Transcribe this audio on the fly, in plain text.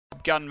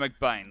Top Gun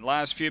McBain.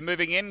 Last few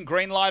moving in,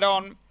 green light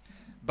on.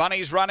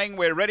 Bunny's running,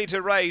 we're ready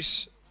to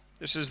race.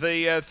 This is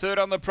the third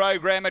on the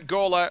program at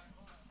Gawler.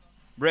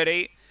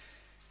 Ready.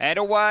 And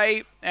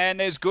away, and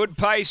there's good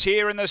pace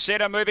here in the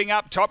centre, moving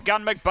up, Top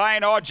Gun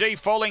McBain, oh gee,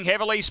 falling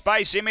heavily,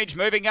 Space Image,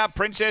 moving up,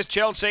 Princess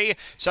Chelsea,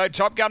 so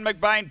Top Gun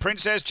McBain,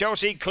 Princess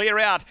Chelsea, clear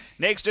out,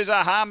 next is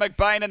Aha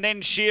McBain, and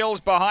then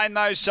Shields, behind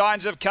those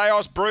Signs of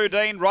Chaos,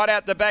 Brudine, right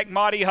out the back,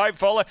 Mighty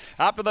Hopeful,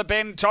 up to the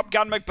bend, Top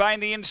Gun McBain,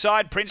 the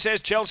inside,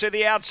 Princess Chelsea,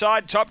 the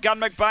outside, Top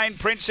Gun McBain,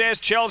 Princess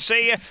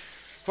Chelsea.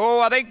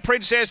 Oh, I think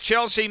Princess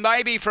Chelsea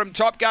maybe from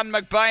Top Gun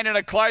McBain in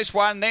a close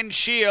one. Then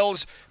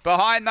Shields.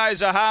 Behind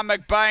those Aha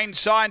McBain,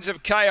 Signs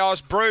of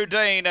Chaos,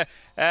 Brudine.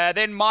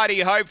 Then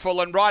Mighty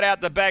Hopeful and right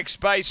out the back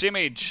Space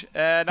Image.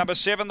 Number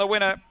 7, the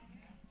winner.